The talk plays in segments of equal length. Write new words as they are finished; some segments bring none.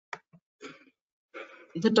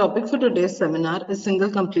The topic for today's seminar is single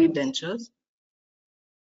complete dentures.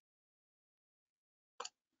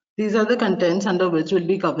 These are the contents under which we'll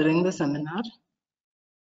be covering the seminar.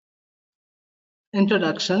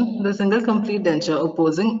 Introduction. The single complete denture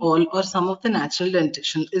opposing all or some of the natural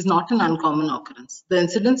dentition is not an uncommon occurrence. The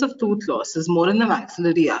incidence of tooth loss is more in the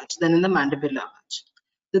maxillary arch than in the mandibular arch.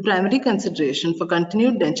 The primary consideration for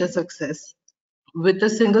continued denture success with a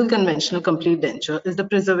single conventional complete denture is the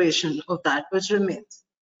preservation of that which remains.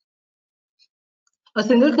 A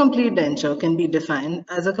single complete denture can be defined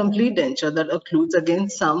as a complete denture that occludes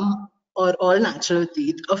against some or all natural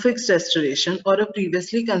teeth, a fixed restoration, or a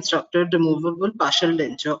previously constructed removable partial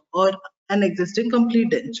denture, or an existing complete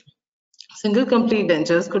denture. Single complete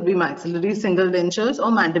dentures could be maxillary single dentures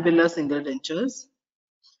or mandibular single dentures.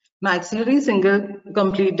 Maxillary single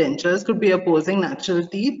complete dentures could be opposing natural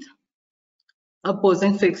teeth,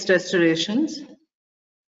 opposing fixed restorations,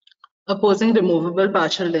 opposing removable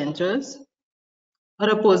partial dentures, or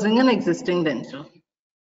opposing an existing denture.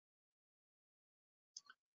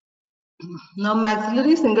 Now,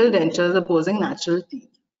 maxillary single dentures opposing natural teeth.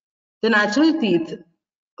 The natural teeth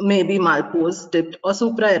may be malposed, dipped, or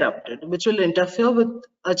supra-erupted, which will interfere with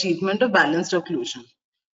achievement of balanced occlusion.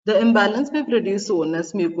 The imbalance may produce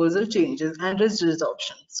soreness, mucosal changes, and ridge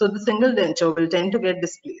resorption, so the single denture will tend to get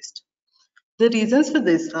displaced. The reasons for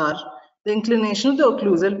this are the inclination of the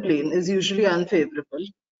occlusal plane is usually unfavorable.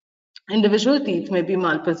 Individual teeth may be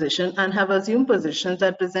malpositioned and have assumed positions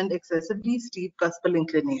that present excessively steep cuspal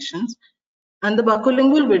inclinations, and the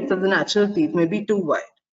buccolingual width of the natural teeth may be too wide.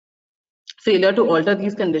 Failure to alter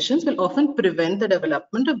these conditions will often prevent the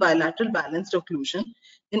development of bilateral balanced occlusion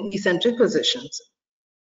in eccentric positions.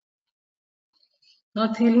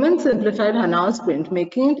 Now, Thielman simplified Hanau's print,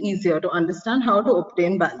 making it easier to understand how to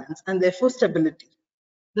obtain balance and therefore stability.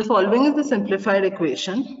 The following is the simplified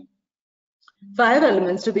equation. 5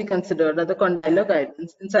 elements to be considered are the condylar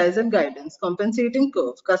guidance, incisal guidance, compensating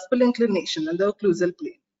curve, cuspal inclination, and the occlusal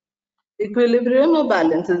plane. Equilibrium or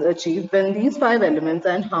balance is achieved when these 5 elements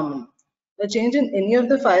are in harmony. A change in any of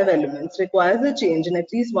the 5 elements requires a change in at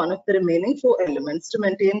least one of the remaining 4 elements to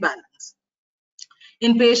maintain balance.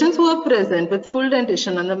 In patients who are present with full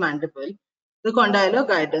dentition on the mandible, the condylar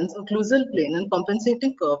guidance, occlusal plane, and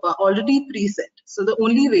compensating curve are already preset. So the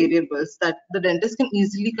only variables that the dentist can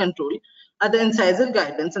easily control are the incisal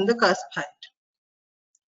guidance and the cusp height.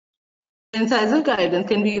 The incisal guidance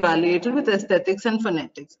can be evaluated with aesthetics and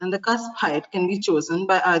phonetics, and the cusp height can be chosen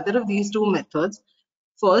by either of these two methods.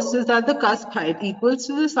 First is that the cusp height equals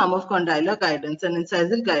to the sum of condylar guidance and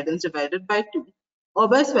incisal guidance divided by 2, or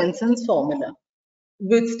by Swenson's formula,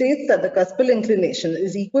 which states that the cuspal inclination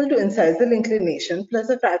is equal to incisal inclination plus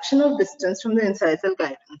a fraction of distance from the incisal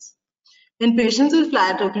guidance. In patients with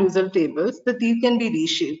flat occlusal tables, the teeth can be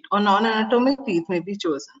reshaped, or non-anatomic teeth may be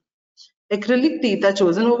chosen. Acrylic teeth are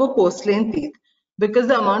chosen over porcelain teeth because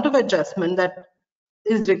the amount of adjustment that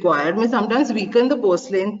is required may sometimes weaken the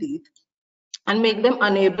porcelain teeth and make them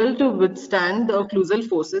unable to withstand the occlusal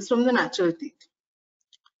forces from the natural teeth.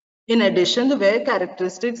 In addition, the wear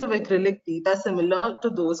characteristics of acrylic teeth are similar to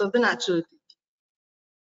those of the natural teeth.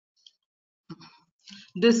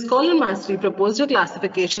 Driscoll and Mastery proposed a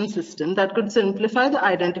classification system that could simplify the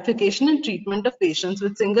identification and treatment of patients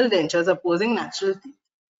with single dentures opposing natural teeth.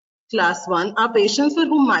 Class 1 are patients for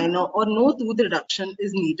whom minor or no tooth reduction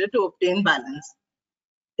is needed to obtain balance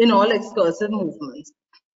in all excursive movements.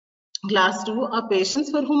 Class 2 are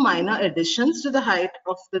patients for whom minor additions to the height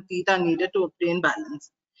of the teeth are needed to obtain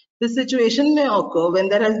balance. This situation may occur when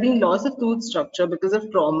there has been loss of tooth structure because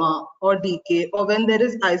of trauma or decay, or when there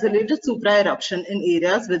is isolated supra-eruption in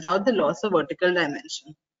areas without the loss of vertical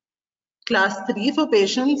dimension. Class 3 for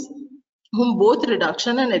patients whom both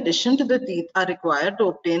reduction and addition to the teeth are required to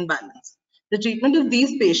obtain balance. The treatment of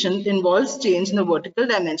these patients involves change in the vertical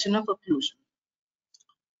dimension of occlusion.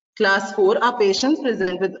 Class 4 are patients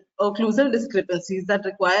present with occlusal discrepancies that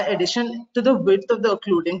require addition to the width of the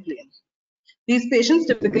occluding plane. These patients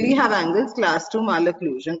typically have angles class 2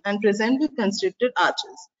 malocclusion and present with constricted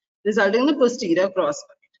arches, resulting in a posterior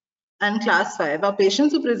crossbite. And class 5 are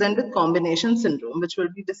patients who present with combination syndrome, which will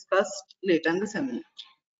be discussed later in the seminar.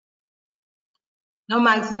 Now,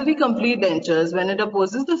 maxillary complete dentures, when it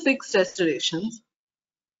opposes the fixed restorations,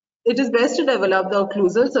 it is best to develop the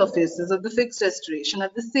occlusal surfaces of the fixed restoration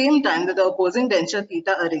at the same time that the opposing denture teeth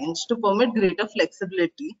are arranged to permit greater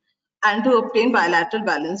flexibility and to obtain bilateral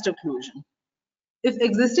balanced occlusion. If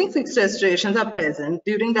existing fixed restorations are present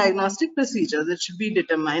during diagnostic procedures, it should be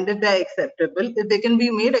determined if they are acceptable, if they can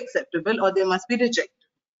be made acceptable, or they must be rejected.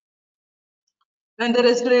 When the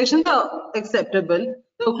restorations are acceptable,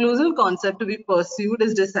 the occlusal concept to be pursued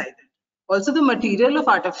is decided. Also, the material of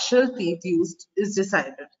artificial teeth used is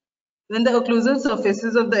decided. When the occlusal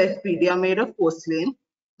surfaces of the FPD are made of porcelain,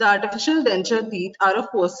 the artificial denture teeth are of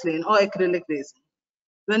porcelain or acrylic resin.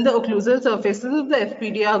 When the occlusal surfaces of the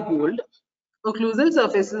FPD are gold, occlusal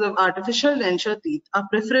surfaces of artificial denture teeth are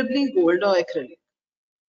preferably gold or acrylic.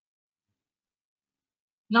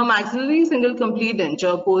 Now, maxillary single complete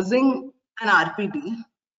denture opposing an RPD.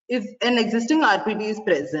 If an existing RPD is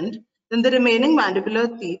present, then the remaining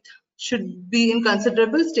mandibular teeth should be in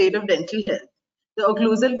considerable state of dental health. The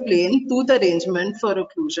occlusal plane, tooth arrangement for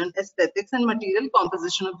occlusion, aesthetics, and material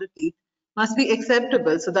composition of the teeth must be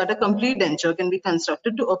acceptable so that a complete denture can be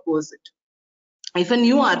constructed to oppose it. If a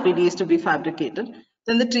new RPD is to be fabricated,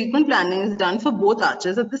 then the treatment planning is done for both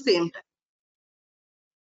arches at the same time.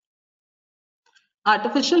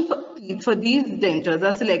 Artificial teeth for these dentures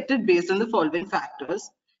are selected based on the following factors.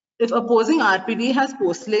 If opposing RPD has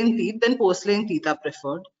porcelain teeth, then porcelain teeth are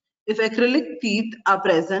preferred. If acrylic teeth are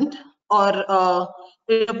present or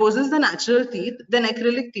it opposes the natural teeth, then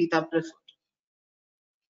acrylic teeth are preferred.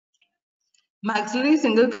 Maxillary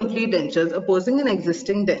single complete dentures opposing an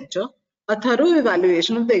existing denture. A thorough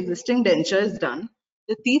evaluation of the existing denture is done.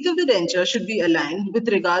 The teeth of the denture should be aligned with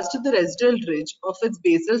regards to the residual ridge of its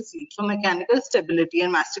basal seat for mechanical stability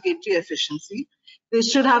and masticatory efficiency. They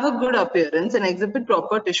should have a good appearance and exhibit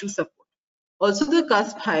proper tissue support. Also, the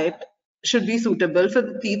cusp height should be suitable for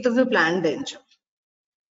the teeth of the planned denture.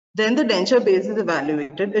 Then the denture base is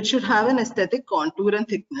evaluated. It should have an aesthetic contour and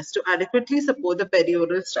thickness to adequately support the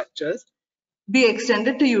perioral structures, be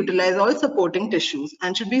extended to utilize all supporting tissues,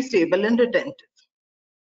 and should be stable and retentive.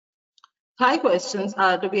 5 questions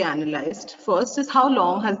are to be analyzed. First is how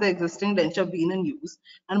long has the existing denture been in use,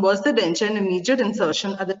 and was the denture an immediate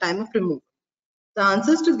insertion at the time of removal? The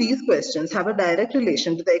answers to these questions have a direct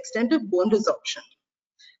relation to the extent of bone resorption.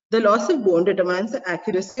 The loss of bone determines the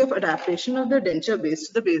accuracy of adaptation of the denture base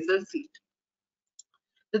to the basal seat.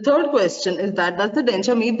 The third question is that does the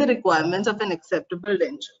denture meet the requirements of an acceptable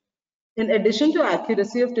denture? In addition to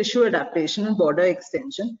accuracy of tissue adaptation and border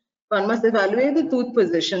extension, one must evaluate the tooth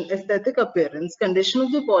position, aesthetic appearance, condition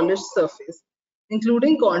of the polished surface,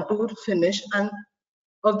 including contour, finish, and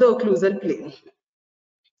of the occlusal plane.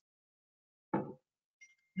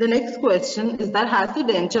 The next question is that has the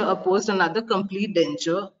denture opposed another complete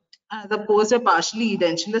denture as opposed a partially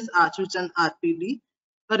edentulous arch which an RPD,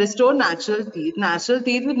 a restored natural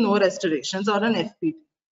teeth with no restorations, or an FPD.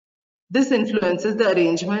 This influences the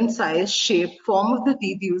arrangement, size, shape, form of the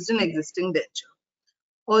teeth used in existing denture.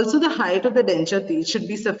 Also, the height of the denture teeth should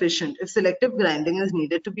be sufficient if selective grinding is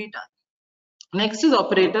needed to be done. Next is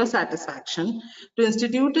operator satisfaction to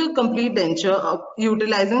institute a complete denture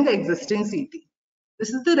utilizing the existing CT.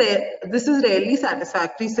 This is rarely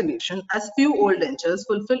satisfactory solution as few old dentures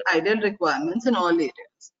fulfill ideal requirements in all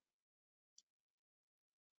areas.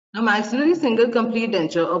 Now, maxillary single complete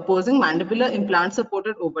denture opposing mandibular implant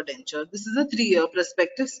supported overdenture. This is a 3-year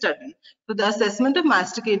prospective study for the assessment of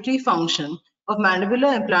masticatory function of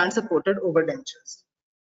mandibular implant supported overdentures.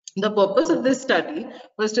 The purpose of this study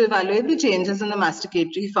was to evaluate the changes in the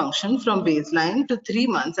masticatory function from baseline to 3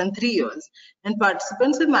 months and 3 years in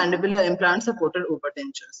participants with mandibular implant supported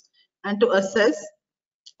overdentures, and to assess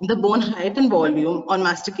the bone height and volume on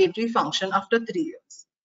masticatory function after 3 years.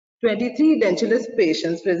 23 dentulous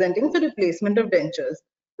patients presenting for replacement of dentures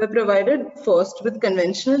were provided first with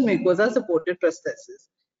conventional mucosa supported prosthesis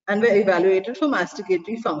and were evaluated for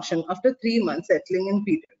masticatory function after 3 months settling in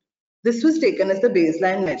period. This was taken as the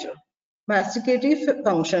baseline measure. Masticatory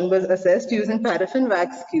function was assessed using paraffin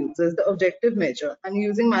wax cubes as the objective measure and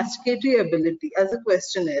using masticatory ability as a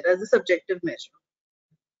questionnaire as a subjective measure.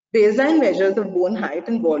 Baseline measures of bone height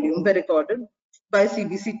and volume were recorded by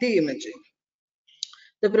CBCT imaging.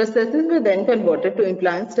 The prostheses were then converted to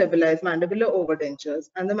implant stabilized mandibular overdentures,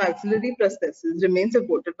 and the maxillary prostheses remain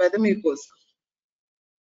supported by the mucosa.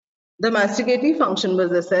 The masticatory function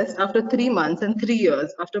was assessed after 3 months and 3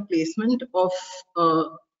 years after placement of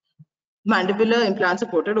mandibular implant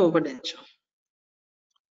supported overdenture.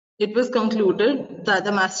 It was concluded that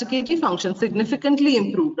the masticatory function significantly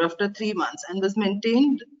improved after 3 months and was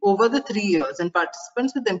maintained over the 3 years in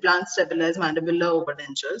participants with implant stabilized mandibular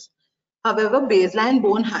overdentures. However, baseline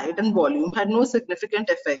bone height and volume had no significant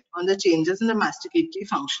effect on the changes in the masticatory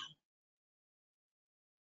function.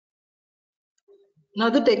 Now,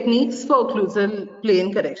 the techniques for occlusal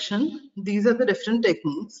plane correction. These are the different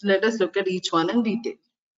techniques. Let us look at each one in detail.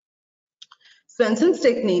 Swenson's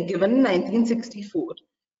technique given in 1964.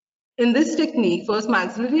 In this technique, first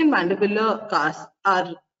maxillary and mandibular casts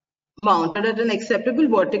are mounted at an acceptable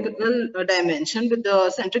vertical dimension with the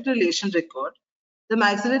centric relation record. The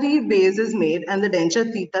maxillary base is made and the denture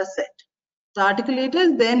teeth are set. The articulator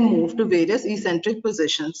is then moved to various eccentric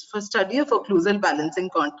positions for study of occlusal balancing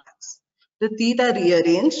contacts. The teeth are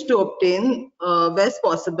rearranged to obtain best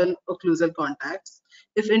possible occlusal contacts.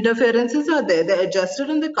 If interferences are there, they're adjusted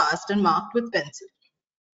on the cast and marked with pencil.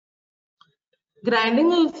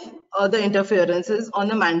 Grinding of the interferences on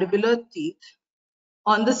the mandibular teeth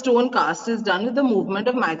on the stone cast is done with the movement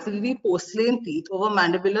of maxillary porcelain teeth over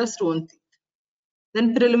mandibular stone teeth.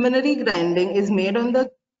 Then preliminary grinding is made on the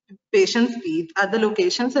patient's teeth at the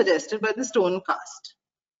location suggested by the stone cast.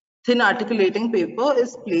 Thin articulating paper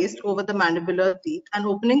is placed over the mandibular teeth and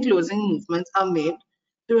opening closing movements are made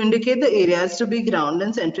to indicate the areas to be ground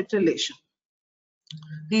in centric relation.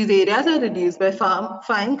 These areas are reduced by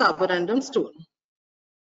fine carborundum stone.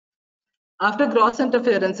 After gross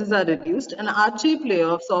interferences are reduced, an arch-shaped layer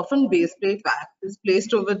of softened base plate wax is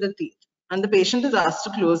placed over the teeth, and the patient is asked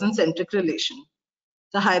to close in centric relation.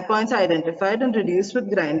 The high points are identified and reduced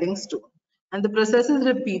with grinding stone, and the process is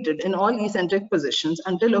repeated in all eccentric positions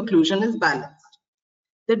until occlusion is balanced.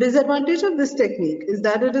 The disadvantage of this technique is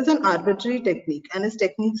that it is an arbitrary technique and is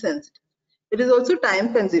technique sensitive. It is also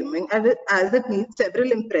time consuming as it needs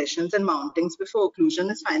several impressions and mountings before occlusion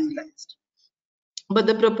is finalized. But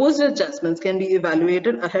the proposed adjustments can be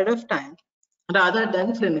evaluated ahead of time rather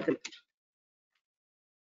than clinically.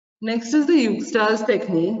 Next is the Eugstars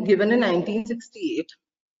technique given in 1968.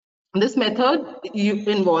 This method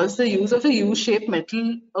involves the use of a U-shaped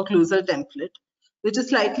metal occlusal template, which is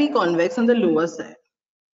slightly convex on the lower side.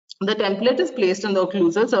 The template is placed on the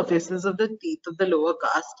occlusal surfaces of the teeth of the lower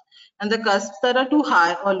cast, and the cusps that are too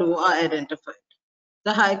high or low are identified.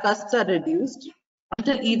 The high cusps are reduced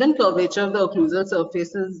until even curvature of the occlusal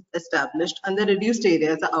surface is established and the reduced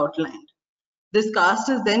areas are outlined. This cast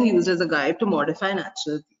is then used as a guide to modify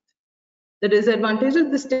natural teeth. The disadvantage of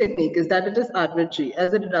this technique is that it is arbitrary,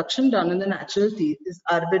 as the reduction done in the natural teeth is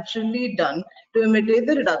arbitrarily done to imitate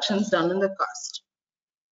the reductions done in the cast.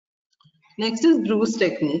 Next is Bruce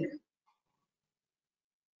technique.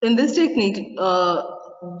 In this technique,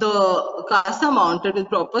 the casts are mounted with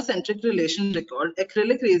proper centric relation record.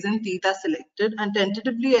 Acrylic resin teeth are selected and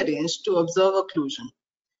tentatively arranged to observe occlusion.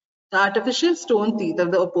 The artificial stone teeth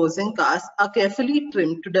of the opposing cast are carefully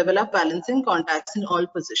trimmed to develop balancing contacts in all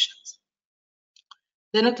positions.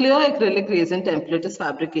 Then a clear acrylic resin template is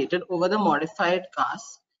fabricated over the modified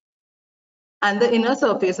cast, and the inner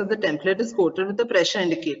surface of the template is coated with a pressure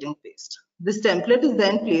indicating paste. This template is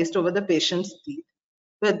then placed over the patient's teeth,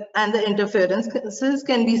 and the interferences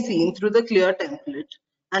can be seen through the clear template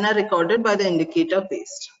and are recorded by the indicator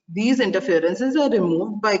paste. These interferences are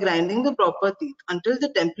removed by grinding the proper teeth until the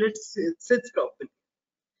template sits properly.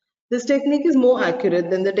 This technique is more accurate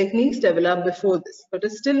than the techniques developed before this, but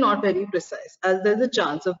is still not very precise, as there is a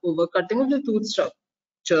chance of overcutting of the tooth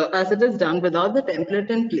structure as it is done without the template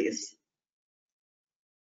in place.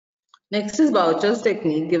 Next is Boucher's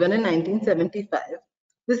technique given in 1975.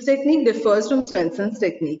 This technique differs from Swenson's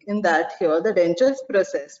technique in that here the denture is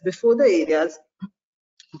processed before the areas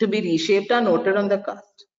to be reshaped are noted on the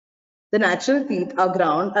cast. The natural teeth are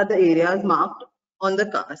ground at the areas marked on the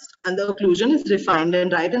cast, and the occlusion is refined in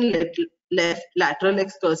right and left lateral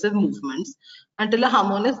excursive movements until a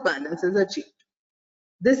harmonious balance is achieved.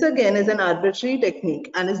 This again is an arbitrary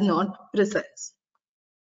technique and is not precise.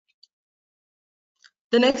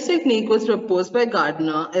 The next technique was proposed by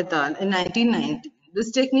Gardner et al. In 1990.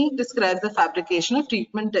 This technique describes the fabrication of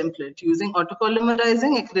treatment template using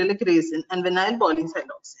autopolymerizing acrylic resin and vinyl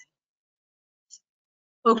polysiloxane.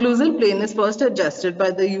 Occlusal plane is first adjusted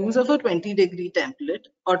by the use of a 20-degree template.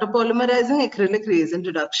 Autopolymerizing acrylic resin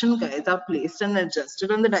reduction guides are placed and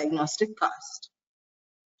adjusted on the diagnostic cast.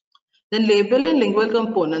 Then label and lingual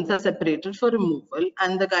components are separated for removal,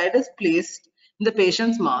 and the guide is placed in the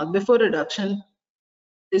patient's mouth before reduction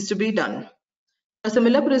is to be done. A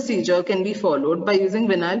similar procedure can be followed by using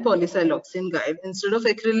vinyl polysiloxane guide instead of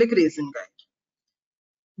acrylic resin guide.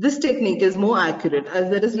 This technique is more accurate as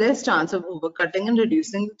there is less chance of overcutting and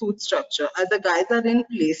reducing the tooth structure as the guides are in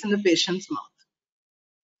place in the patient's mouth.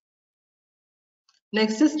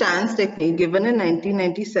 Next is Stan's technique given in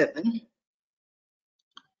 1997.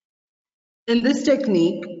 In this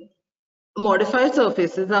technique, modified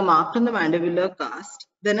surfaces are marked on the mandibular cast.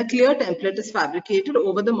 Then a clear template is fabricated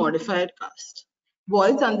over the modified cast.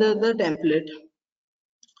 Voids under the template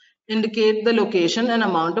indicate the location and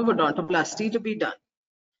amount of odontoplasty to be done.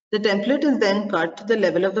 The template is then cut to the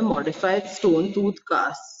level of the modified stone tooth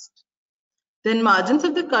cast. Then margins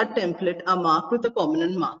of the cut template are marked with a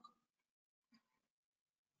permanent mark.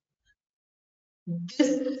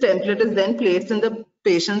 This template is then placed in the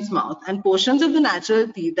patient's mouth, and portions of the natural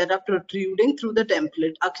teeth that are protruding through the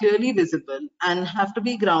template are clearly visible and have to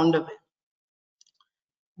be ground away.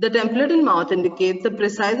 The template in mouth indicates the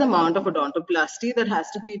precise amount of odontoplasty that has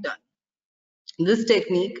to be done. This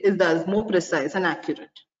technique is thus more precise and accurate.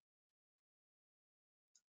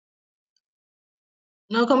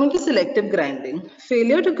 Now coming to selective grinding,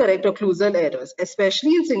 failure to correct occlusal errors,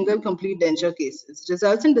 especially in single complete denture cases,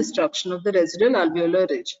 results in destruction of the residual alveolar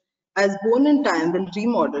ridge, as bone in time will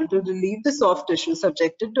remodel to relieve the soft tissue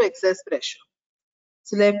subjected to excess pressure.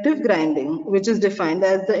 Selective grinding, which is defined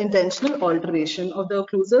as the intentional alteration of the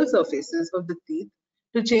occlusal surfaces of the teeth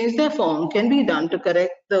to change their form, can be done to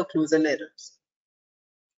correct the occlusal errors.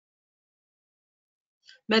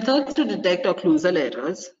 Methods to detect occlusal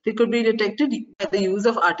errors. They could be detected by the use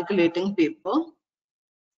of articulating paper,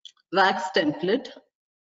 wax template,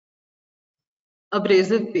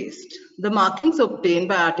 abrasive paste. The markings obtained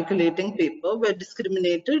by articulating paper were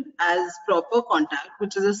discriminated as proper contact,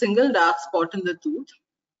 which is a single dark spot in the tooth,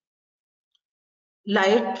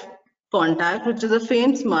 light contact, which is a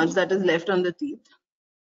faint smudge that is left on the teeth,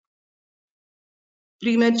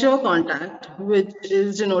 premature contact, which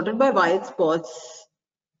is denoted by white spots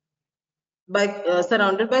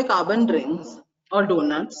surrounded by carbon rings or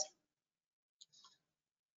donuts.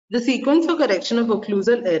 The sequence for correction of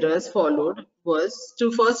occlusal errors followed was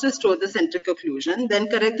to first restore the centric occlusion, then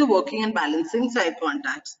correct the working and balancing side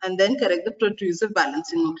contacts, and then correct the protrusive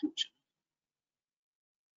balancing occlusion.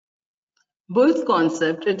 Bull's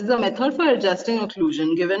concept, it is a method for adjusting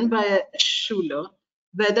occlusion given by Schuler,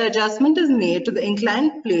 where the adjustment is made to the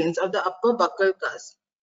inclined planes of the upper buccal cusp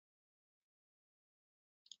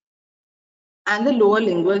and the lower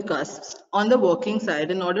lingual cusps on the working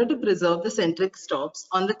side in order to preserve the centric stops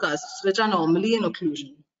on the cusps which are normally in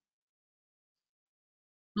occlusion.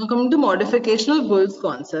 Now coming to modification of Bull's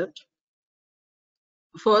concept.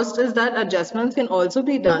 First is that adjustments can also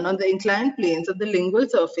be done on the inclined planes of the lingual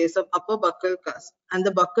surface of upper buccal cusp and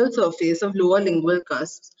the buccal surface of lower lingual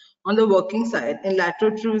cusps on the working side in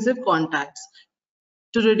laterotrusive contacts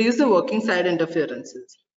to reduce the working side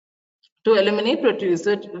interferences. To eliminate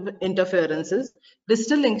protrusive interferences,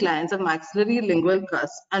 distal inclines of maxillary lingual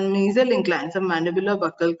cusp and mesial inclines of mandibular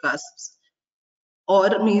buccal cusps or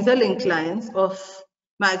mesial inclines of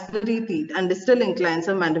maxillary teeth and distal inclines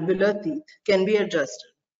of mandibular teeth can be adjusted.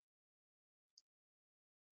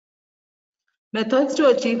 Methods to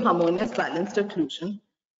achieve harmonious balanced occlusion.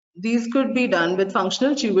 These could be done with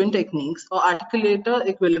functional chewing techniques or articulator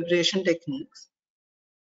equilibration techniques.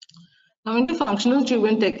 Coming to functional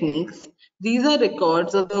chewing techniques, these are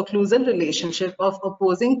records of the occlusal relationship of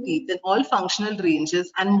opposing teeth in all functional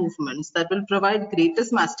ranges and movements that will provide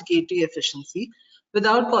greatest masticatory efficiency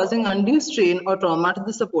without causing undue strain or trauma to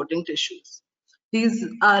the supporting tissues. These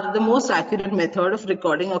are the most accurate method of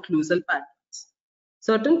recording occlusal patterns.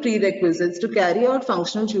 Certain prerequisites to carry out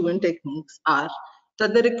functional chewing techniques are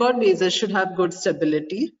that the record bases should have good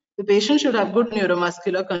stability, the patient should have good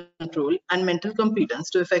neuromuscular control and mental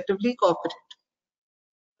competence to effectively cooperate.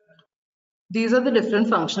 These are the different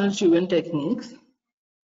functional chewing techniques.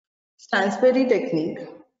 Stansberry technique.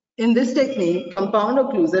 In this technique, compound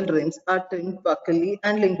occlusal rings are trimmed buccally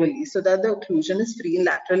and lingually so that the occlusion is free in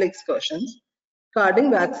lateral excursions.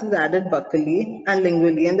 Carding wax is added buccally and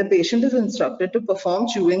lingually, and the patient is instructed to perform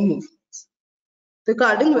chewing movements. The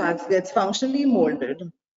carding wax gets functionally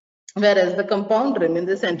molded, whereas the compound rim in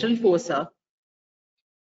the central fossa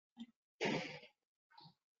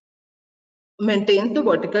maintains the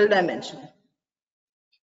vertical dimension.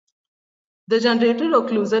 The generated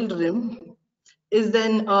occlusal rim is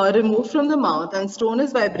then removed from the mouth and stone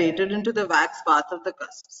is vibrated into the wax path of the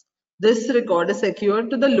cusps. This record is secured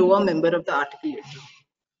to the lower member of the articulator.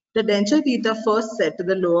 The denture teeth are first set to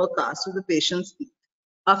the lower cast of the patient's teeth.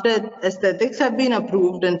 After aesthetics have been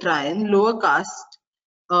approved in Trine, lower cast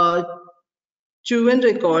chewing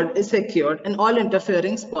record is secured and all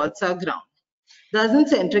interfering spots are ground. Thus, in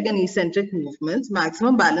centric and eccentric movements,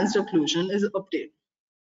 maximum balanced occlusion is obtained.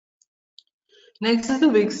 Next is the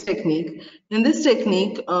Wiggs technique. In this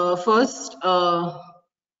technique, first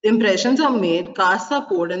impressions are made, casts are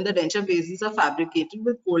poured, and the denture bases are fabricated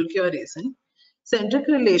with cold cure resin. Centric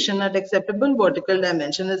relation at acceptable vertical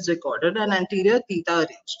dimension is recorded and anterior teeth are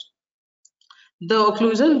arranged. The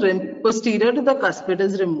occlusal rim posterior to the cuspid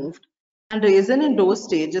is removed and resin in dose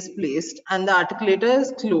stage is placed and the articulator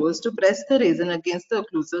is closed to press the resin against the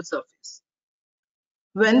occlusal surface.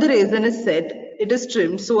 When the resin is set, it is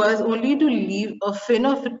trimmed so as only to leave a fin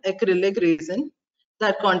of acrylic resin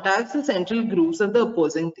that contacts the central grooves of the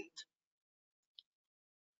opposing teeth.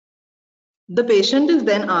 The patient is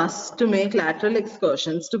then asked to make lateral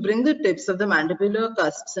excursions to bring the tips of the mandibular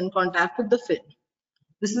cusps in contact with the fin.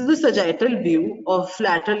 This is the sagittal view of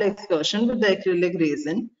lateral excursion with the acrylic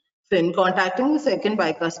resin. fin contacting the second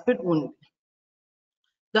bicuspid only.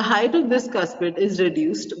 The height of this cuspid is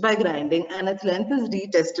reduced by grinding and its length is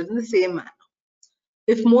retested in the same manner.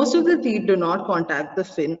 If most of the teeth do not contact the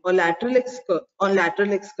fin or on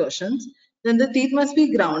lateral excursions, then the teeth must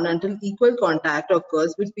be ground until equal contact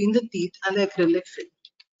occurs between the teeth and the acrylic fin.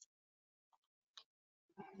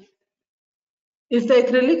 If the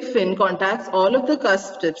acrylic fin contacts all of the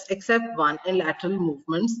cusp tips except one in lateral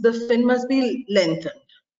movements, the fin must be lengthened.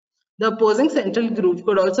 The opposing central groove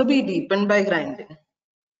could also be deepened by grinding.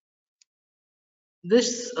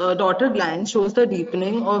 This dotted line shows the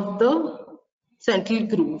deepening of the central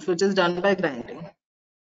groove, which is done by grinding.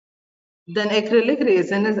 Then acrylic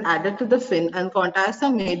resin is added to the fin and contacts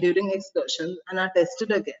are made during excursions and are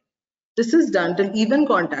tested again. This is done till even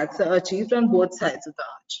contacts are achieved on both sides of the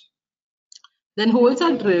arch. Then holes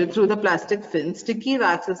are drilled through the plastic fin, sticky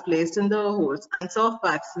wax is placed in the holes, and soft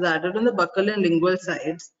wax is added on the buccal and lingual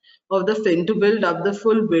sides of the fin to build up the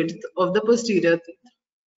full width of the posterior teeth.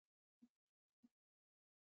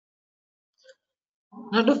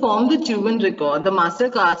 Now, to form the chew-in record, the master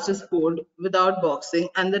cast is poured without boxing,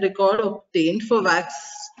 and the record obtained for wax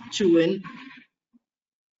chew-in.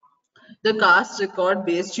 The cast record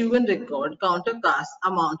based chew-in record counter casts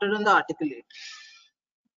are mounted on the articulator.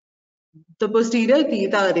 The posterior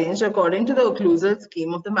teeth are arranged according to the occlusal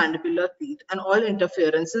scheme of the mandibular teeth, and all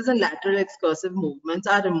interferences and lateral excursive movements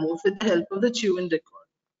are removed with the help of the chew-in record.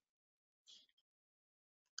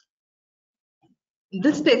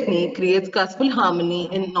 This technique creates cuspal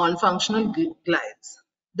harmony in non-functional glides.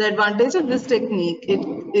 The advantage of this technique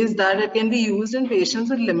is that it can be used in patients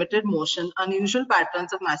with limited motion, unusual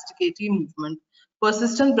patterns of masticatory movement,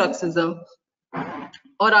 persistent bruxism,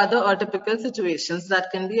 or other atypical situations that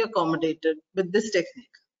can be accommodated with this technique.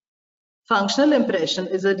 Functional impression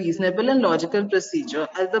is a reasonable and logical procedure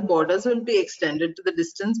as the borders will be extended to the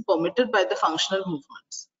distance permitted by the functional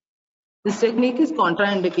movements. This technique is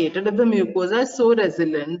contraindicated if the mucosa is so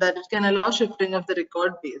resilient that it can allow shifting of the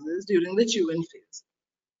record bases during the chew-in phase.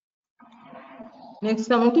 Next,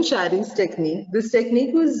 coming to Sharry's technique. This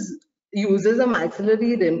technique uses a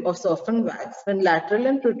maxillary rim of softened wax when lateral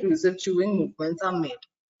and protrusive chewing movements are made.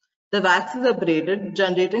 The wax is abraded,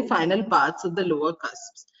 generating final paths of the lower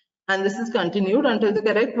cusps, and this is continued until the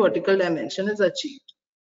correct vertical dimension is achieved.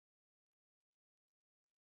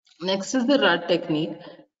 Next is the rud technique.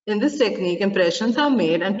 In this technique, impressions are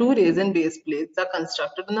made and two resin base plates are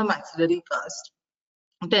constructed in the maxillary cast.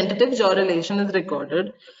 Tentative jaw relation is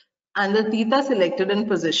recorded and the teeth are selected in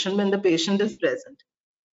position when the patient is present.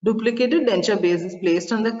 Duplicated denture base is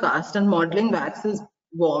placed on the cast and modeling wax is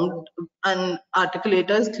warmed and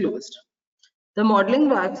articulator is closed. The modeling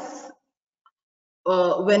wax,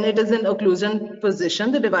 when it is in occlusion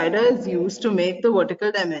position, the divider is used to make the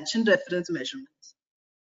vertical dimension reference measurements.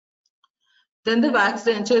 Then the wax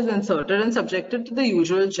denture is inserted and subjected to the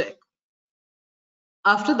usual check.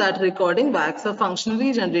 After that, recording wax or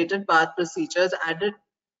functionally generated path procedure is added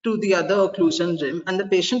to the other occlusion rim and the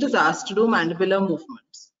patient is asked to do mandibular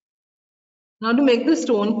movements. Now, to make the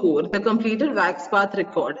stone core, the completed wax path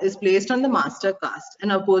record is placed on the master cast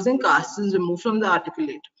and opposing cast is removed from the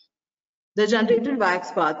articulator. The generated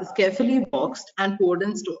wax path is carefully boxed and poured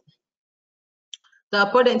in stone. The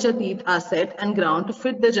upper denture teeth are set and ground to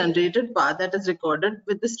fit the generated path that is recorded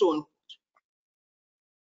with the stone.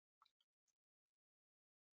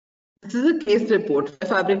 This is a case report where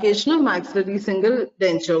fabrication of maxillary single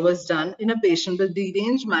denture was done in a patient with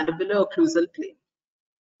deranged mandibular occlusal plane.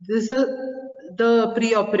 This is the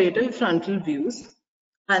preoperative frontal views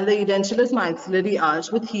and the edentulous maxillary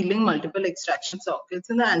arch with healing multiple extraction sockets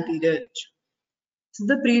in the anterior edge. This is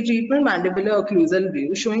the pre-treatment mandibular occlusal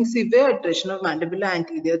view showing severe attrition of mandibular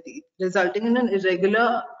anterior teeth, resulting in an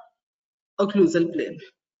irregular occlusal plane.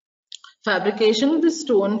 Fabrication of the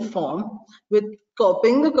stone form with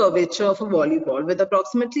copying the curvature of a volleyball with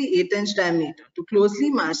approximately 8-inch diameter to closely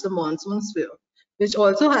match the monsoon sphere, which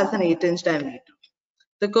also has an 8-inch diameter.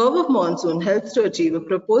 The curve of monsoon helps to achieve a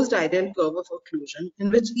proposed ideal curve of occlusion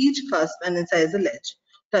in which each cusp and incisal edge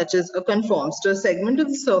touches or conforms to a segment of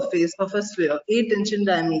the surface of a sphere 8-inch in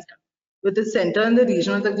diameter, with its center in the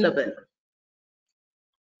region of the glabella.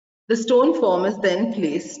 The stone form is then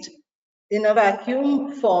placed in a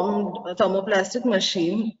vacuum-formed thermoplastic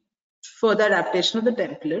machine for the adaptation of the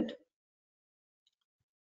template.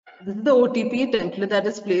 This is the OTP template that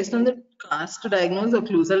is placed on the cast to diagnose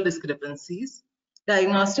occlusal discrepancies.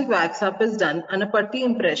 Diagnostic wax-up is done and a putty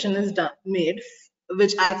impression is made,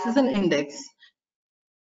 which acts as an index.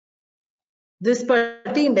 This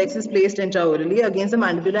putty index is placed intraorally against the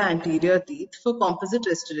mandibular anterior teeth for composite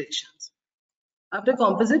restorations. After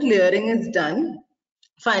composite layering is done,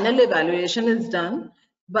 Final evaluation is done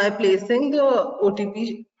by placing the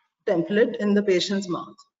OTP template in the patient's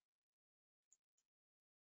mouth.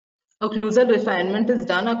 Occlusal refinement is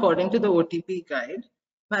done according to the OTP guide.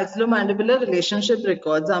 Maxillomandibular relationship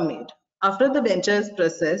records are made. After the denture is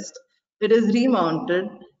processed, it is remounted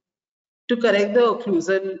to correct the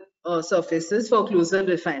occlusal surfaces for occlusal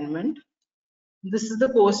refinement. This is the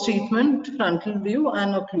post-treatment frontal view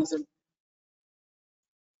and occlusal.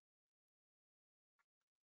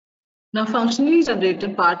 Now, functionally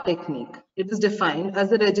generated path technique. It is defined as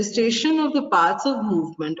the registration of the paths of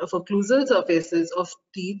movement of occlusal surfaces of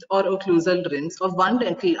teeth or occlusal rims of one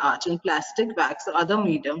dental arch in plastic, wax, or other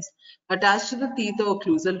mediums attached to the teeth or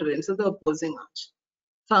occlusal rims of the opposing arch.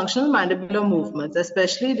 Functional mandibular movements,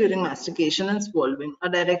 especially during mastication and swallowing, are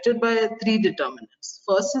directed by three determinants.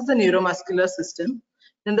 First is the neuromuscular system,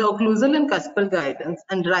 then the occlusal and cuspal guidance,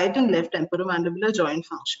 and right and left temporomandibular joint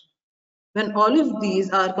function. When all of these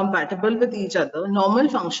are compatible with each other, normal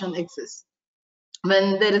function exists.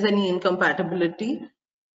 When there is any incompatibility,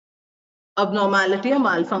 abnormality or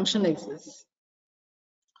malfunction exists.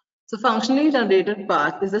 So functionally generated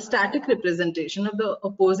path is a static representation of the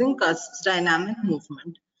opposing cusp's dynamic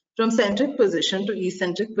movement from centric position to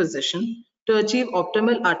eccentric position to achieve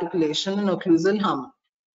optimal articulation and occlusal harmony.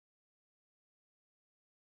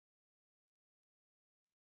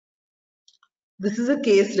 This is a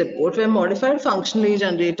case report where modified functionally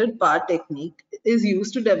generated path technique is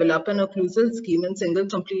used to develop an occlusal scheme in single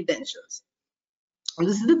complete dentures.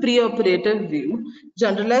 This is the preoperative view.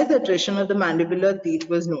 Generalized attrition of the mandibular teeth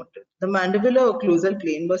was noted. The mandibular occlusal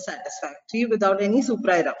plane was satisfactory without any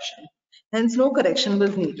supraeruption. Hence, no correction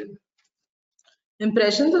was needed.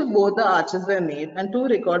 Impressions of both the arches were made and two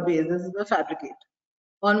record bases were fabricated.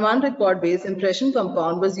 On one record base, impression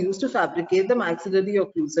compound was used to fabricate the maxillary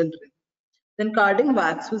occlusal rim. Then carding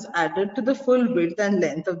wax was added to the full width and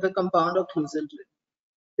length of the compound occlusal rim.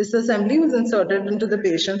 This assembly was inserted into the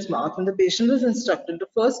patient's mouth and the patient was instructed to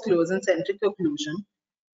first close in centric occlusion.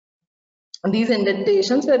 And these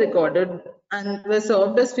indentations were recorded and were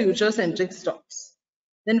served as future centric stops.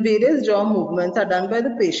 Then various jaw movements are done by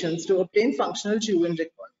the patients to obtain functional chew-in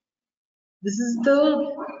record. This is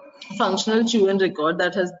the functional chew-in record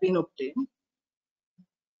that has been obtained.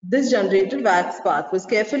 This generated wax path was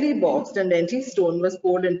carefully boxed and dental stone was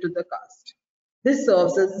poured into the cast. This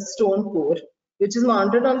serves as a stone core, which is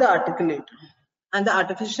mounted on the articulator, and the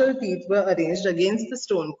artificial teeth were arranged against the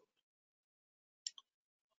stone core.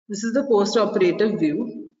 This is the post-operative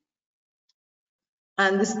view,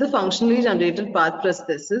 and this is the functionally generated path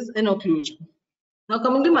prosthesis in occlusion. Now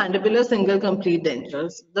coming to mandibular single complete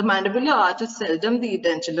dentures, the mandibular arch is seldom the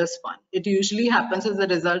edentulous one. It usually happens as a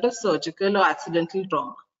result of surgical or accidental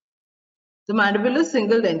trauma. The mandibular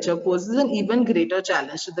single denture poses an even greater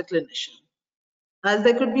challenge to the clinician, as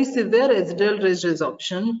there could be severe residual ridge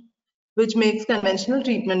resorption, which makes conventional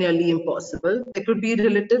treatment nearly impossible. There could be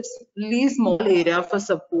relatively small area for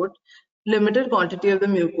support, limited quantity of the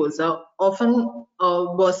mucosa often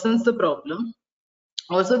worsens the problem.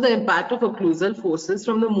 Also, the impact of occlusal forces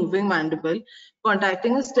from the moving mandible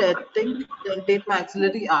contacting a static dentate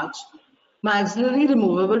maxillary arch, maxillary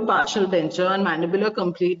removable partial denture, and mandibular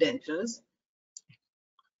complete dentures.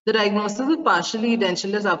 The diagnosis of partially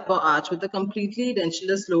edentulous upper arch with a completely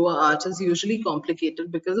edentulous lower arch is usually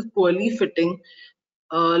complicated because of poorly fitting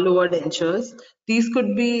lower dentures. These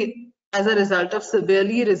could be as a result of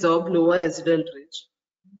severely resorbed lower residual ridge.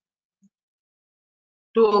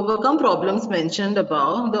 To overcome problems mentioned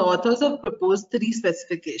above, the authors have proposed three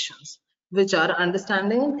specifications, which are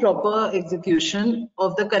understanding and proper execution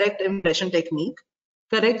of the correct impression technique,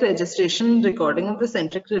 correct registration and recording of the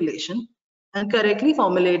centric relation, and correctly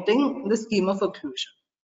formulating the scheme of occlusion.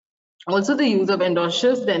 Also, the use of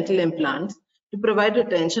endogenous dental implants to provide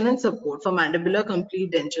retention and support for mandibular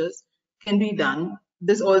complete dentures can be done.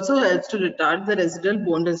 This also helps to retard the residual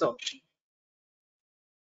bone resorption.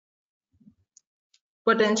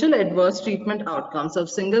 Potential adverse treatment outcomes of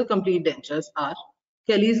single complete dentures are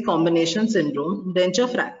Kelly's combination syndrome,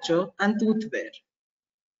 denture fracture, and tooth wear.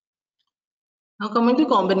 Now coming to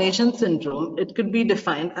combination syndrome, it could be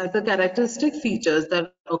defined as the characteristic features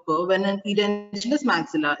that occur when an edentulous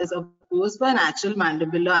maxilla is opposed by natural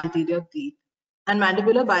mandibular anterior teeth and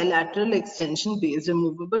mandibular bilateral extension-based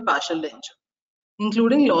removable partial denture,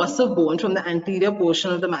 including loss of bone from the anterior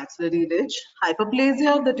portion of the maxillary ridge,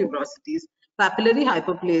 hyperplasia of the tuberosities, papillary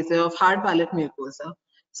hyperplasia of hard palate mucosa,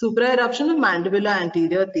 supraeruption of mandibular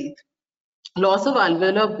anterior teeth, loss of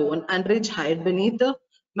alveolar bone and ridge height beneath the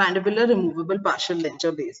mandibular removable partial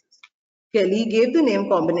denture bases. Kelly gave the name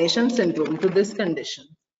combination syndrome to this condition.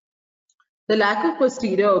 The lack of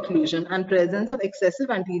posterior occlusion and presence of excessive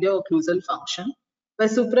anterior occlusal function by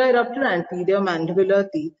supraeruptor anterior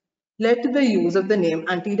mandibular teeth led to the use of the name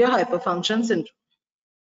anterior hyperfunction syndrome.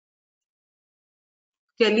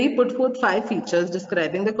 Kelly put forth 5 features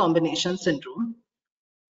describing the combination syndrome.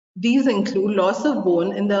 These include loss of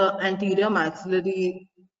bone in the anterior maxillary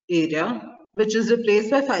area, which is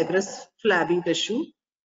replaced by fibrous flabby tissue,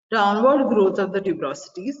 downward growth of the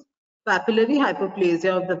tuberosities, papillary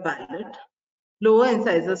hyperplasia of the palate, lower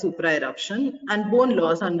incisor supraeruption, and bone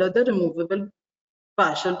loss under the removable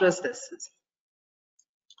partial prosthesis.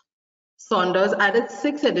 Saunders added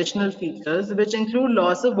 6 additional features, which include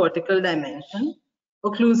loss of vertical dimension,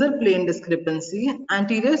 occlusal plane discrepancy,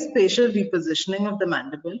 anterior spatial repositioning of the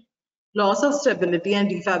mandible, loss of stability and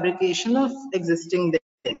defabrication of existing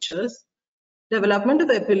dentures, development of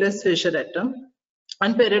epulis fissuretum,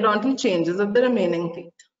 and periodontal changes of the remaining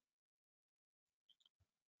teeth.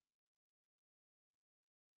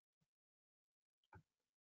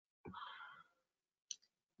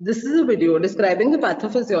 This is a video describing the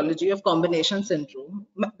pathophysiology of combination syndrome.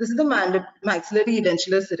 This is the maxillary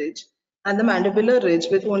edentulous ridge and the mandibular ridge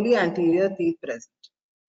with only anterior teeth present.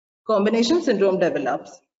 Combination syndrome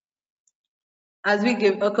develops as we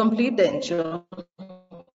give a complete denture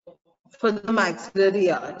for the maxillary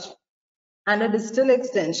arch and a distal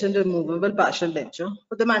extension removable partial denture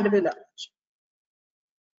for the mandibular arch.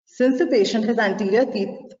 Since the patient has anterior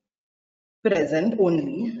teeth present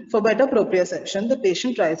only, for better proprioception, the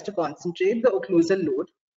patient tries to concentrate the occlusal load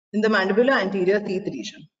in the mandibular anterior teeth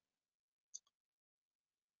region.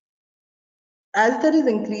 As there is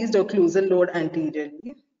increased occlusal load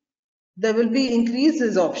anteriorly, there will be increased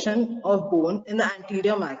resorption of bone in the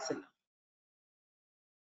anterior maxilla.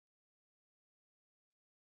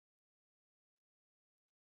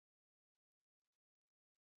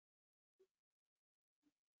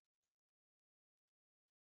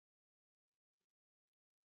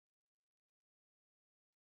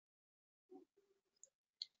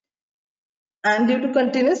 And due to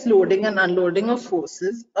continuous loading and unloading of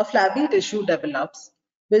forces, a flabby tissue develops,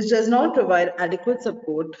 which does not provide adequate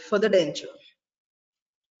support for the denture.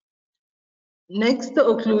 Next, the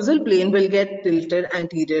occlusal plane will get tilted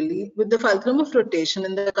anteriorly with the fulcrum of rotation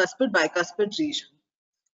in the cuspid bicuspid region.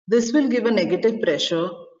 This will give a negative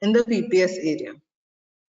pressure in the PPS area.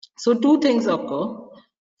 So two things occur.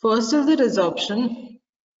 First is the resorption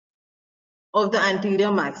of the anterior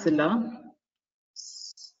maxilla.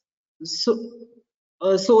 So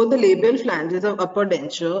the labial flanges of upper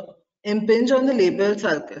denture impinge on the labial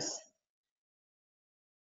sulcus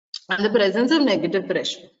and the presence of negative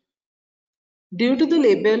pressure. Due to the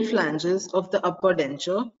labial flanges of the upper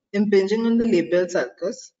denture impinging on the labial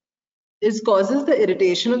sulcus, it causes the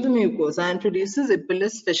irritation of the mucosa and produces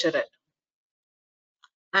epulis fissuretum.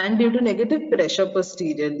 And due to negative pressure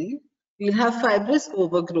posteriorly, we'll have fibrous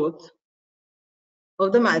overgrowth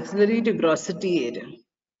of the maxillary tuberosity area.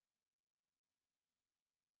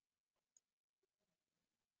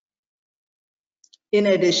 In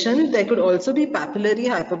addition, there could also be papillary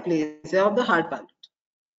hyperplasia of the hard palate.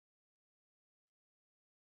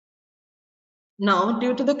 Now,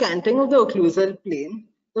 due to the canting of the occlusal plane,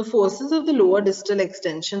 the forces of the lower distal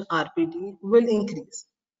extension RPD will increase,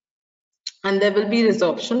 and there will be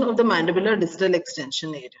resorption of the mandibular distal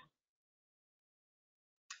extension area.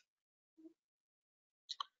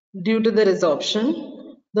 Due to the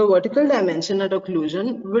resorption, the vertical dimension at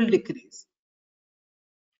occlusion will decrease.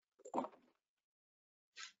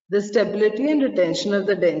 The stability and retention of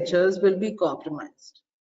the dentures will be compromised.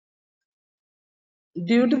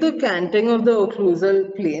 Due to the canting of the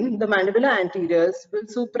occlusal plane, the mandibular anteriors will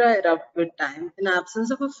supra-erupt with time in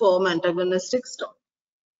absence of a firm antagonistic stop.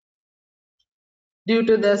 Due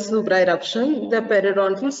to the supra-eruption, the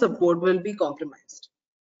periodontal support will be compromised.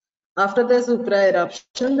 After the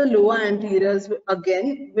supra-eruption, the lower anteriors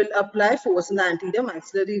again will apply force in the anterior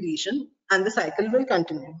maxillary region and the cycle will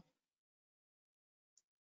continue.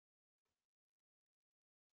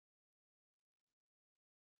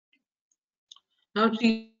 Now,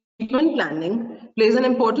 treatment planning plays an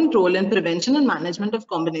important role in prevention and management of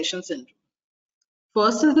combination syndrome.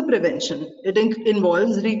 First is the prevention. It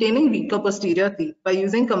involves retaining weaker posterior teeth by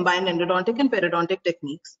using combined endodontic and periodontic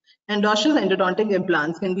techniques. And dorsal endodontic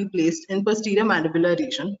implants can be placed in posterior mandibular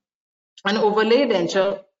region. An overlay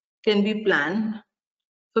denture can be planned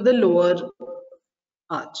for the lower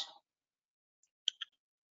arch.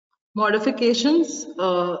 Modifications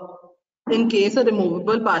in case a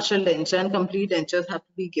removable partial denture and complete dentures have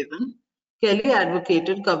to be given. Kelly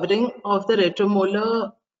advocated covering of the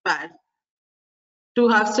retromolar pad to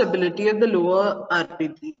have stability of the lower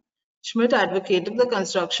RPD Schmidt advocated the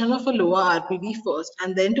construction of a lower RPD first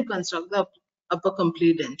and then to construct the upper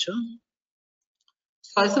complete denture.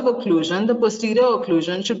 Choice of occlusion. The posterior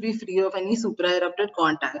occlusion should be free of any supraerupted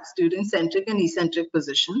contacts during centric and eccentric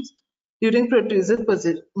positions. During protrusive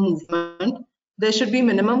movement, there should be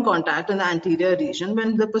minimum contact in the anterior region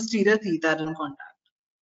when the posterior teeth are in contact.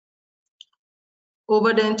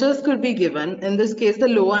 Overdentures could be given. In this case, the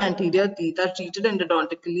lower anterior teeth are treated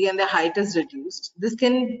endodontically and their height is reduced. This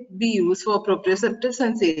can be used for proprioceptive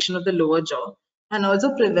sensation of the lower jaw and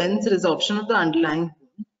also prevents resorption of the underlying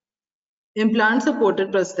bone.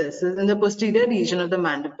 Implant-supported prosthesis in the posterior region of the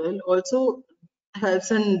mandible also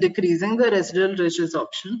helps in decreasing the residual ridge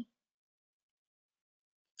resorption.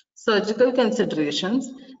 Surgical considerations.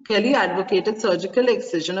 Kelly advocated surgical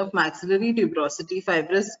excision of maxillary tuberosity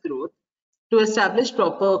fibrous growth to establish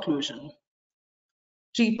proper occlusion.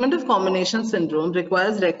 Treatment of combination syndrome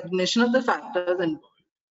requires recognition of the factors involved.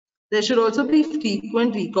 There should also be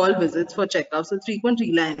frequent recall visits for checkups with frequent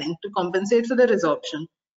relining to compensate for the resorption,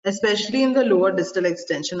 especially in the lower distal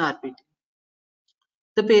extension RPT.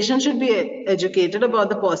 The patient should be educated about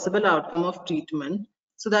the possible outcome of treatment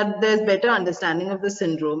so that there's better understanding of the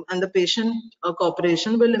syndrome and the patient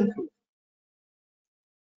cooperation will improve.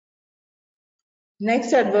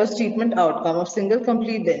 Next adverse treatment outcome of single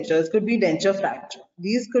complete dentures could be denture fracture.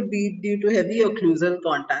 These could be due to heavy occlusal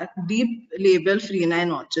contact, deep labial freni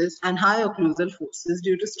notches, and high occlusal forces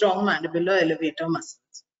due to strong mandibular elevator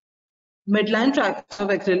muscles. Midline fracture of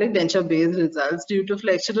acrylic denture base results due to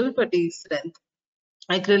flexural fatigue strength,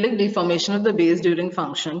 acrylic deformation of the base during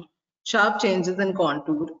function, sharp changes in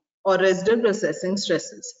contour, or residual processing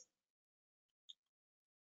stresses.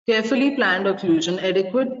 Carefully planned occlusion,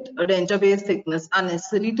 adequate denture base thickness are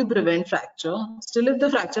necessary to prevent fracture. Still, if the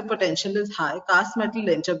fracture potential is high, cast metal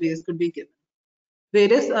denture base could be given.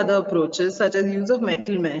 Various other approaches, such as use of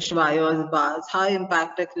metal mesh, wires, bars, high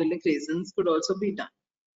impact acrylic resins, could also be done.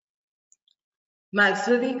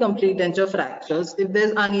 Maxillary complete denture fractures, if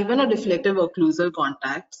there's uneven or deflective occlusal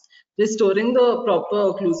contacts, restoring the proper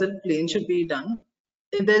occlusal plane should be done.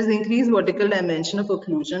 If there's increased vertical dimension of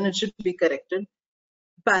occlusion, it should be corrected.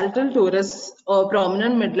 Palatal torus or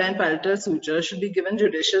prominent midline palatal suture should be given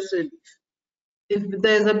judicious relief. If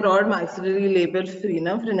there is a broad maxillary labial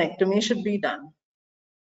frenum, frenectomy should be done.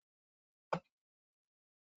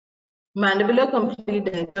 Mandibular complete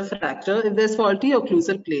denture fracture, if there is faulty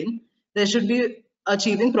occlusal plane, there should be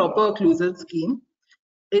achieving proper occlusal scheme.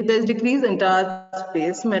 If there is decreased entire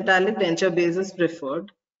space, metallic denture base is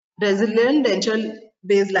preferred. Resilient denture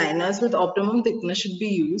base liners with optimum thickness should be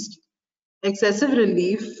used. Excessive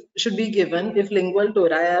relief should be given if lingual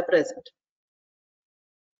tori are present.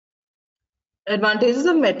 Advantages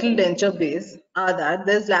of metal denture base are that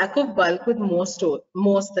there's lack of bulk with more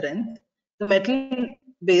strength. The metal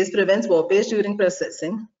base prevents warpage during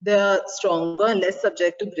processing. They are stronger and less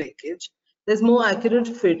subject to breakage. There's more accurate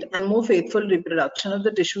fit and more faithful reproduction of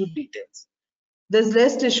the tissue details. There's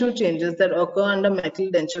less tissue changes that occur under metal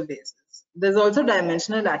denture bases. There's also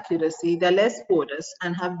dimensional accuracy. They're less porous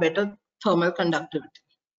and have better thermal conductivity.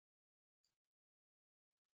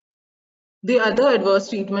 The other adverse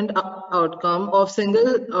treatment outcome of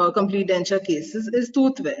single complete denture cases is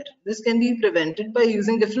tooth wear. This can be prevented by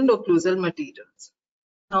using different occlusal materials.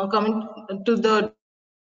 Now coming to the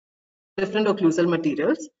different occlusal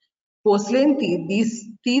materials. Porcelain teeth, these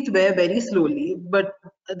teeth wear very slowly, but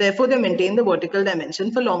therefore they maintain the vertical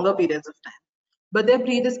dimension for longer periods of time. But they're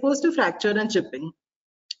predisposed to fracture and chipping.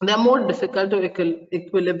 They are more difficult to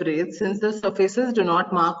equilibrate since the surfaces do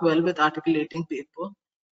not mark well with articulating paper,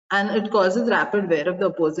 and it causes rapid wear of the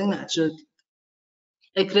opposing natural teeth.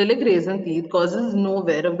 Acrylic resin teeth causes no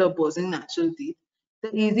wear of the opposing natural teeth.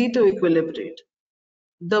 They're easy to equilibrate.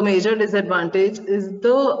 The major disadvantage is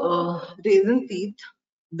the resin teeth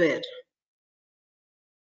wear.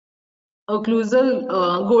 Gold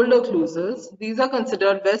occlusals, these are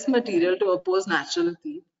considered best material to oppose natural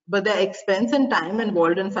teeth, but the expense and time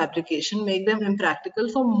involved in fabrication make them impractical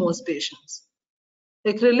for most patients.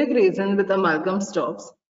 Acrylic resin with amalgam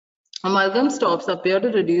stops. Amalgam stops appear to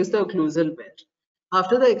reduce the occlusal wear.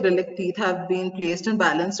 After the acrylic teeth have been placed in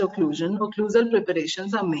balanced occlusion, occlusal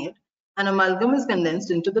preparations are made and amalgam is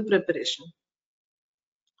condensed into the preparation.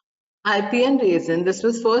 IPN resin, this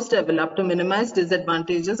was first developed to minimize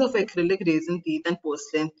disadvantages of acrylic resin teeth and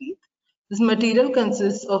porcelain teeth. This material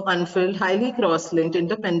consists of unfilled, highly cross-linked,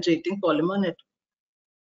 interpenetrating polymer network.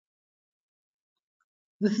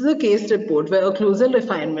 This is a case report where occlusal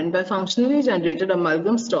refinement by functionally generated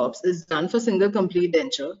amalgam stops is done for single complete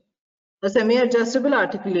denture. A semi-adjustable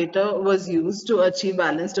articulator was used to achieve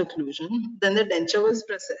balanced occlusion. Then the denture was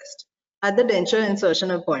processed. At the denture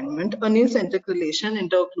insertion appointment, a new centric relation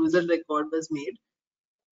interocclusal record was made,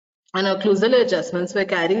 and occlusal adjustments were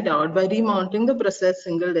carried out by remounting the processed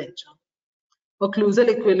single denture. Occlusal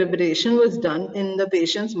equilibration was done in the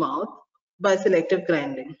patient's mouth by selective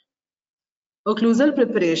grinding. Occlusal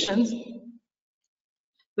preparations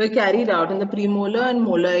were carried out in the premolar and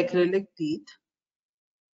molar acrylic teeth,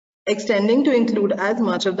 extending to include as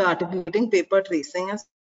much of the articulating paper tracing as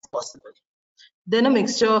possible. Then a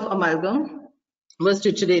mixture of amalgam was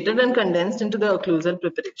triturated and condensed into the occlusal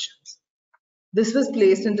preparations. This was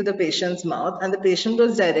placed into the patient's mouth, and the patient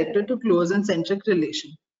was directed to close in centric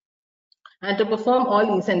relation and to perform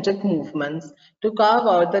all eccentric movements to carve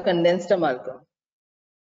out the condensed amalgam.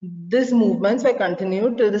 These movements were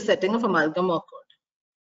continued till the setting of amalgam occurred.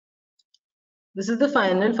 This is the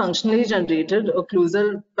final functionally generated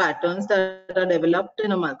occlusal patterns that are developed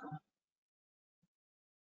in amalgam.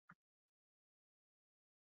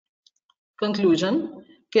 Conclusion: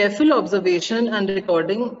 careful observation and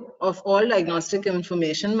recording of all diagnostic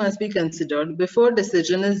information must be considered before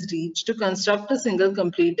decision is reached to construct a single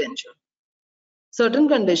complete denture. Certain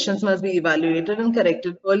conditions must be evaluated and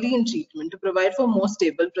corrected early in treatment to provide for more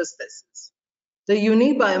stable prosthesis. The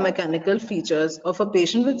unique biomechanical features of a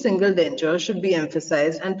patient with single denture should be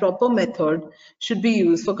emphasized, and proper method should be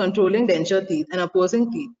used for controlling denture teeth and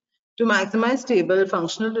opposing teeth to maximize stable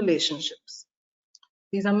functional relationships.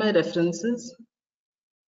 These are my references.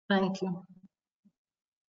 Thank you.